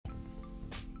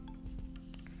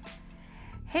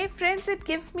Hey friends, it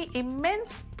gives me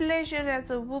immense pleasure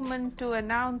as a woman to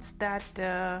announce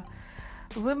that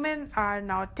women are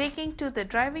now taking to the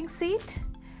driving seat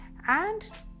and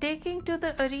taking to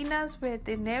the arenas where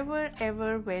they never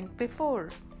ever went before.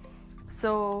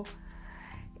 So,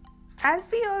 as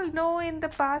we all know in the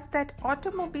past that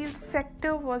automobile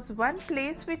sector was one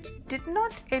place which did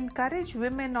not encourage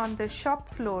women on the shop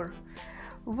floor.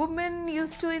 Women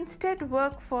used to instead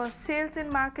work for sales and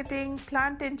marketing,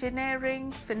 plant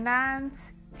engineering,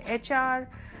 finance, HR,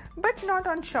 but not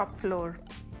on shop floor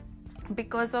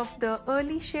because of the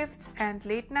early shifts and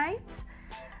late nights.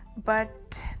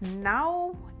 But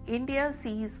now India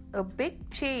sees a big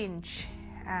change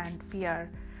and we are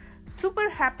super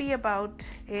happy about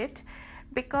it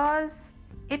because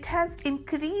it has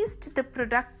increased the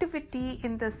productivity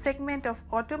in the segment of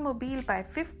automobile by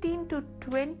 15 to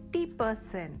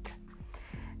 20%.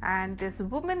 And this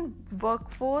women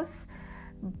workforce,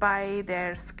 by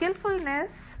their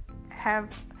skillfulness, have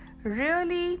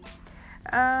really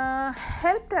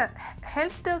helped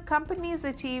the companies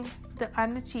achieve the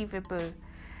unachievable.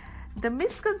 The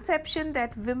misconception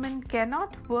that women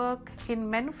cannot work in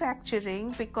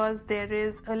manufacturing because there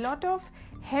is a lot of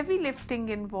heavy lifting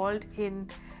involved in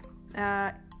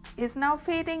is now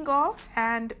fading off,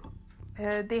 and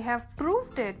they have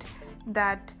proved it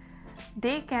that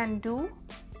they can do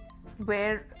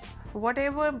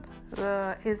whatever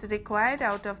is required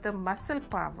out of the muscle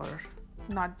power,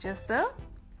 not just the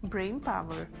brain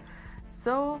power.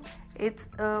 So it's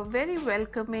a very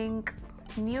welcoming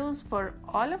news for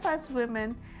all of us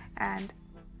women, and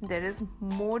there is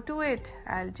more to it.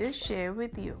 I'll just share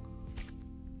with you.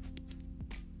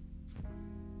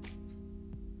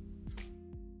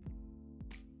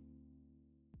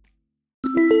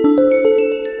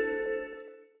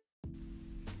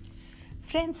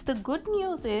 Friends, the good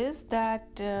news is that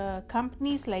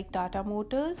companies like Tata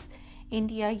Motors,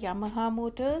 India Yamaha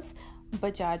Motors,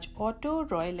 Bajaj Auto,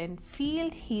 Royal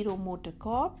Enfield, Hero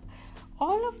MotoCorp,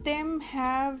 all of them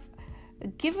have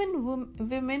given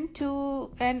women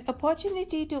an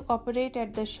opportunity to operate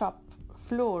at the shop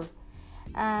floor,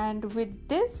 and with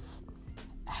this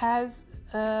has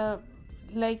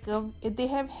they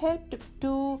have helped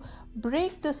to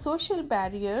break the social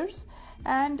barriers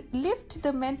and lift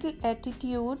the mental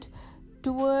attitude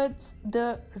towards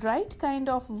the right kind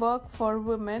of work for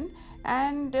women,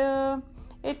 and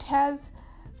it has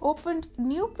opened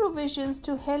new provisions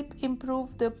to help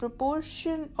improve the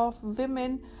proportion of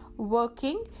women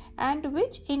working, and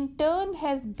which in turn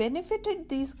has benefited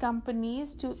these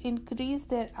companies to increase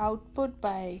their output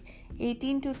by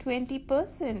 18 to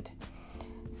 20%.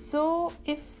 So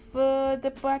if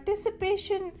the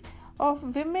participation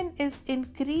of women is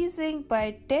increasing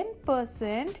by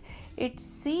 10%, it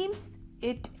seems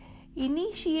it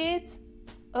initiates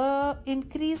an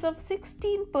increase of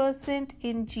 16%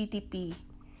 in GDP.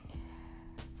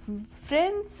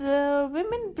 Friends,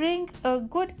 women bring a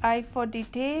good eye for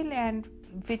detail, and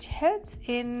which helps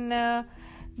in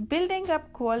building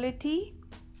up quality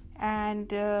and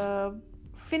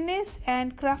finesse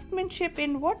and craftsmanship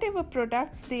in whatever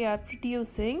products they are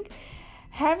producing.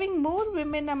 Having more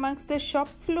women amongst the shop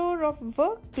floor of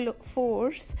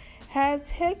workforce has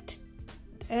helped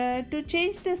to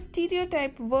change the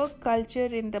stereotype work culture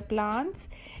in the plants.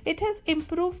 It has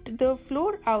improved the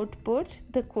floor output,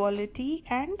 the quality,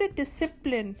 and the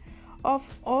discipline of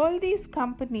all these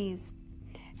companies,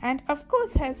 and of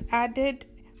course has added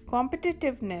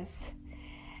competitiveness.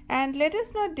 And let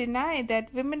us not deny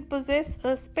that women possess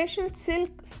a special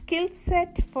skill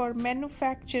set for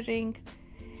manufacturing.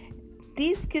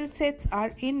 These skill sets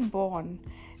are inborn.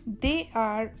 They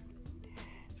are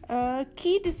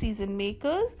key decision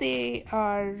makers, they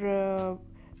are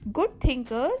good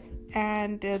thinkers,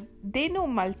 and they know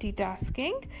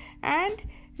multitasking, and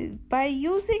by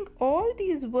using all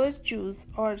these virtues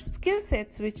or skill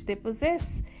sets which they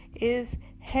possess is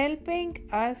helping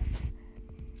us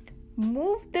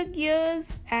move the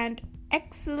gears and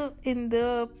excel in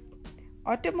the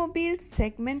automobile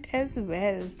segment as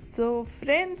well. So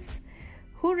friends,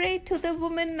 hooray to the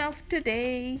women of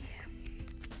today.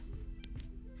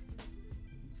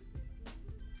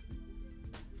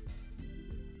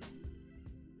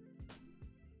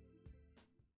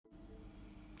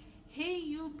 Hey,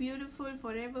 you beautiful,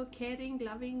 forever caring,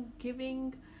 loving,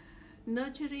 giving,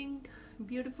 nurturing,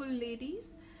 beautiful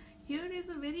ladies. Here is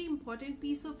a very important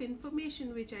piece of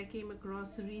information which I came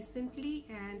across recently,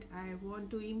 and I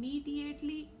want to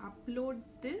immediately upload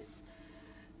this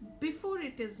before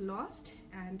it is lost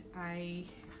and I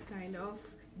kind of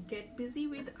get busy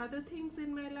with other things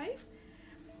in my life.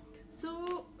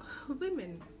 So,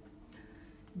 women,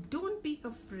 don't be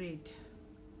afraid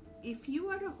if you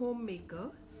are a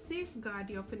homemaker, safeguard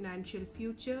your financial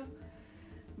future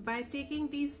by taking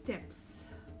these steps.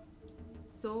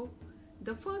 So,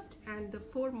 the first and the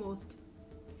foremost,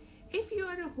 if you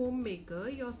are a homemaker,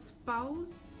 your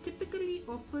spouse typically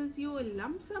offers you a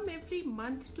lump sum every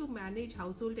month to manage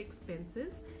household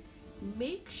expenses.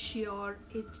 Make sure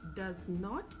it does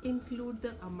not include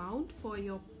the amount for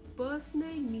your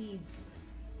personal needs.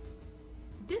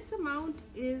 This amount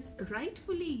is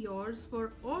rightfully yours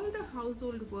for all the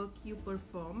household work you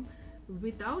perform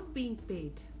without being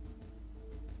paid.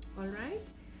 Alright?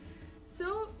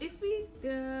 So, if we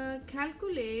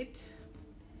calculate,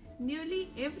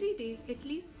 nearly every day, at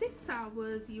least 6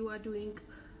 hours you are doing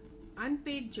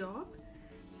unpaid job,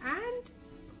 and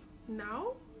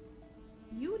now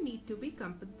you need to be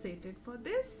compensated for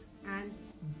this, and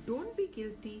don't be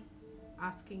guilty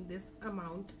asking this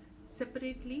amount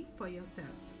separately for yourself.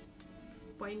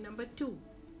 Point number 2.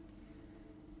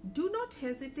 Do not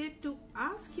hesitate to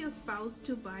ask your spouse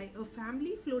to buy a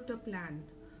family floater plan,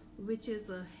 which is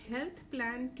a health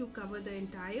plan to cover the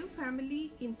entire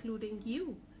family, including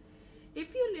you.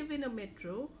 If you live in a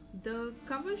metro, the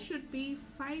cover should be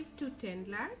 5 to 10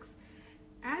 lakhs.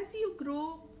 As you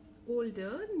grow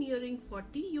older, nearing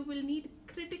 40, you will need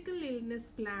critical illness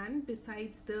plan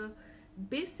besides the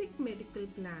basic medical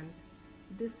plan.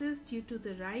 This is due to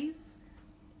the rise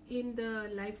in the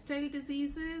lifestyle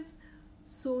diseases,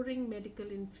 soaring medical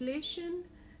inflation.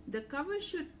 The cover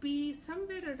should be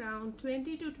somewhere around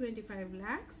 20 to 25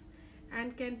 lakhs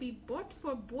and can be bought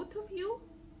for both of you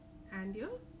and your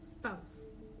spouse.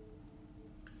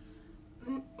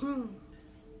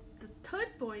 The third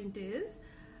point is,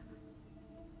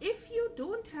 if you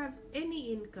don't have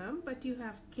any income but you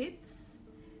have kids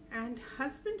and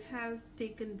husband has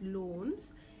taken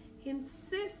loans,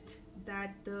 insist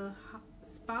that the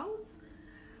spouse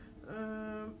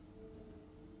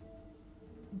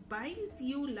buys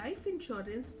you life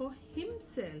insurance for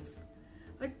himself.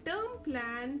 A term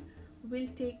plan will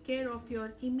take care of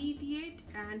your immediate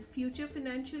and future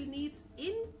financial needs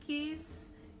in case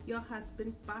your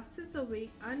husband passes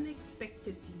away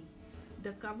unexpectedly.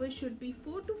 The cover should be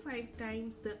 4 to 5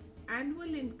 times the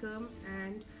annual income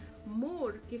and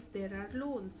more if there are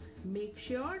loans. Make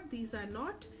sure these are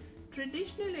not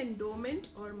traditional endowment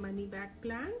or money back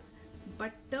plans,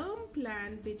 but term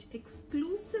plan which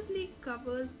exclusively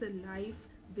covers the life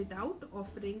without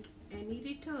offering any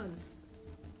returns.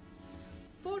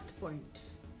 Fourth point,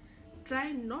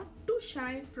 try not to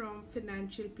shy from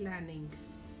financial planning.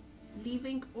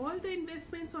 Leaving all the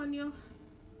investments on your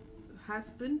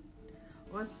husband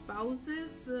or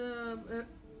spouse's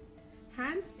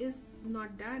hands is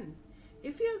not done.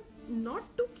 If you're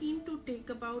not too keen to take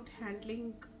about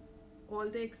handling all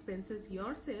the expenses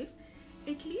yourself,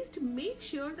 at least make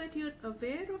sure that you're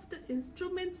aware of the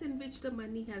instruments in which the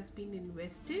money has been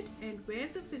invested and where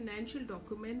the financial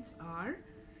documents are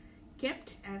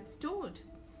kept and stored.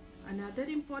 Another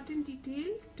important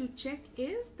detail to check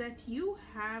is that you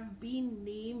have been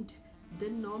named the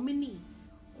nominee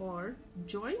or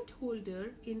joint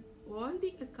holder in all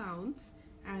the accounts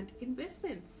and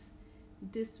investments.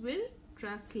 This will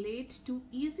translate to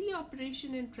easy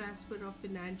operation and transfer of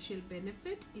financial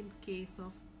benefit in case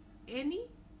of any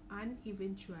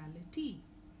uneventuality.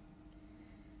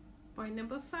 Point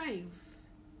number 5.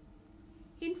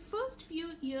 In first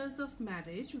few years of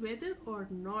marriage, whether or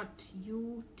not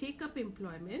you take up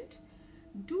employment,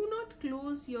 do not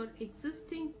close your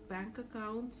existing bank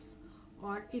accounts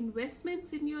or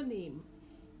investments in your name.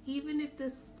 Even if the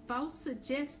spouse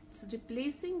suggests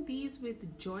replacing these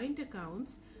with joint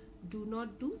accounts, do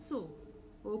not do so.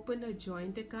 Open a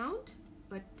joint account,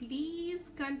 but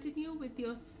please continue with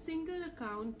your single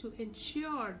account to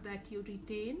ensure that you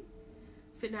retain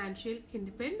financial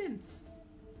independence.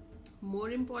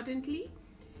 More importantly,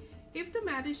 if the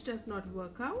marriage does not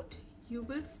work out, you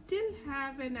will still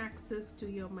have an access to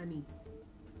your money.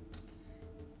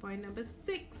 Point number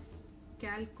 6,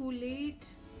 calculate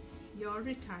your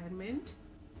retirement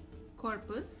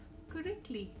corpus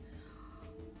correctly.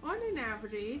 On an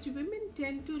average, women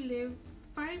tend to live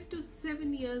 5 to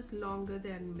 7 years longer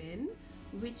than men,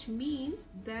 which means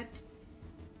that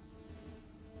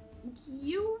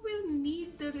you will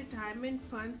need the retirement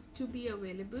funds to be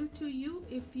available to you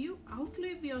if you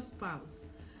outlive your spouse.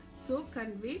 So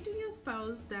convey to your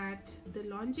spouse that the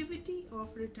longevity of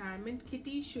retirement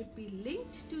kitty should be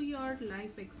linked to your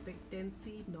life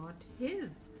expectancy, not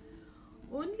his.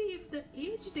 Only if the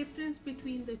age difference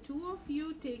between the two of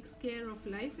you takes care of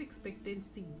life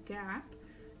expectancy gap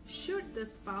should the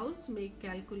spouse make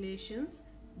calculations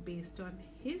based on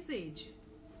his age.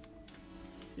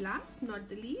 Last not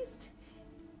the least,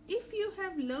 if you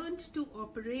have learned to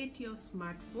operate your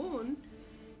smartphone,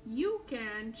 you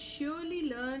can surely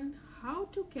learn how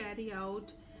to carry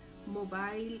out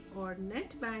mobile or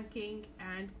net banking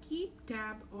and keep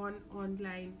tab on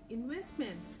online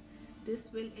investments.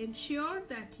 This will ensure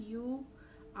that you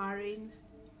are in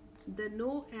the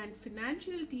know and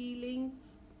financial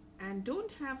dealings and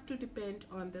don't have to depend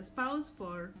on the spouse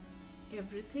for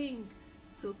everything.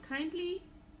 So kindly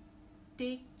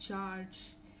take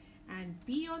charge and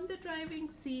be on the driving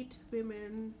seat,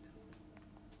 women.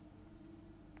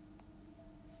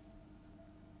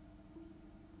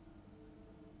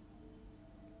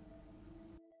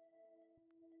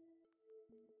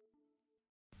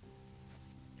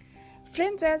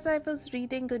 Friends, as I was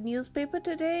reading a newspaper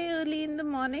today early in the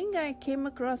morning, I came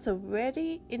across a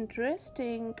very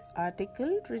interesting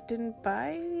article written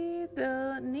by,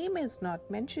 the name is not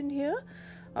mentioned here,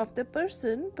 of the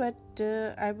person, but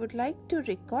I would like to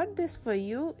record this for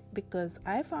you because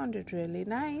I found it really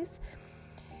nice.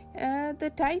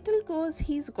 The title goes,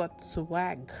 "He's got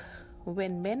swag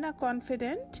when men are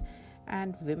confident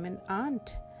and women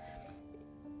aren't."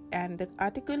 And the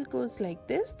article goes like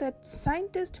this, that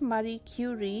scientist Marie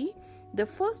Curie, the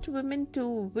first woman to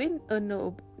win a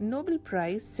Nobel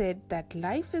Prize, said that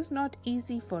life is not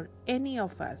easy for any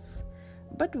of us.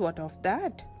 But what of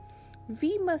that?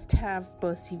 We must have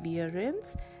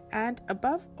perseverance and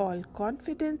above all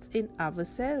confidence in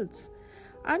ourselves.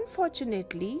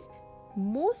 Unfortunately,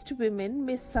 most women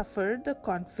may suffer the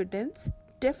confidence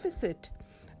deficit.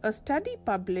 A study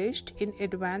published in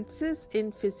Advances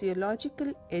in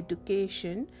Physiological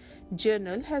Education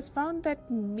journal has found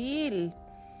that male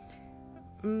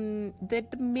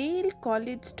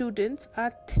college students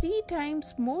are 3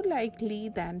 times more likely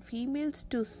than females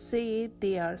to say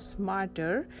they are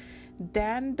smarter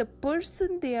than the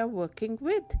person they are working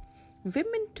with.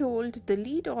 Women told the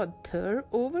lead author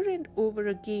over and over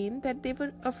again that they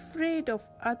were afraid of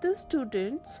other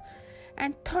students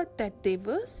and thought that they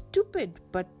were stupid,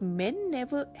 but men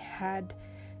never had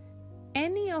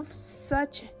any of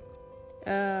such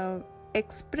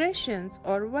expressions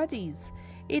or worries.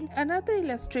 In another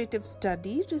illustrative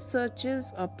study,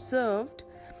 researchers observed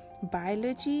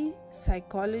biology,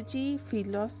 psychology,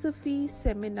 philosophy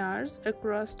seminars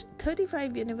across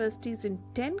 35 universities in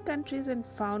 10 countries and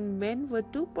found men were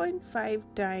 2.5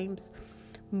 times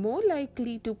more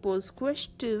likely to pose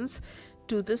questions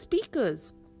to the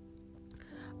speakers.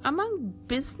 Among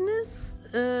business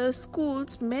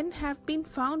schools, men have been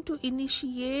found to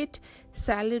initiate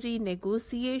salary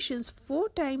negotiations 4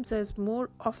 times as more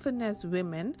often as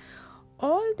women.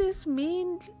 All this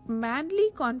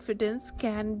manly confidence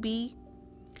can be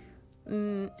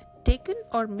taken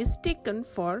or mistaken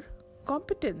for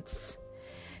competence.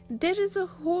 There is a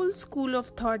whole school of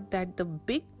thought that the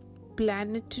big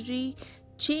planetary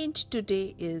change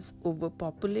today is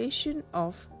overpopulation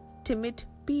of timid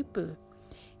people.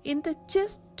 In the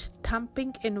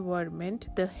chest-thumping environment,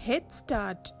 the head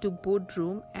start to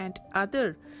boardroom and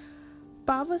other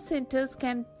power centers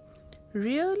can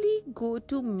really go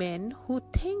to men who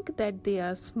think that they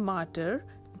are smarter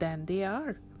than they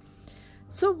are.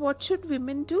 So what should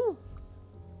women do?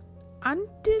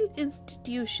 Until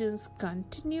institutions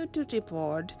continue to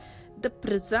reward the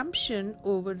presumption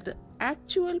over the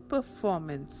actual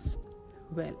performance.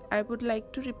 Well, I would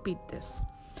like to repeat this.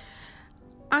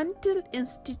 Until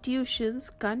institutions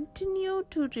continue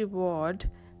to reward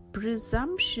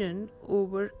presumption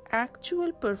over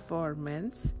actual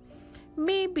performance,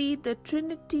 maybe the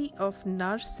trinity of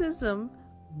narcissism,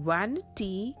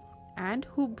 vanity, and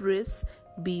hubris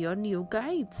be your new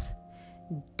guides.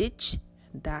 Ditch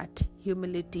that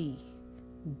humility.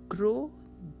 Grow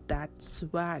that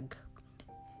swag.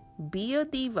 Be a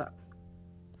diva.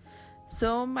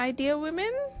 So, my dear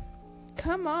women,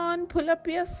 come on, pull up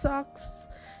your socks.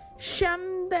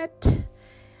 Shun that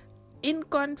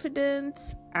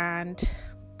inconfidence and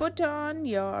put on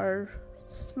your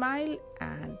smile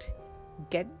and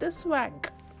get the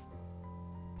swag.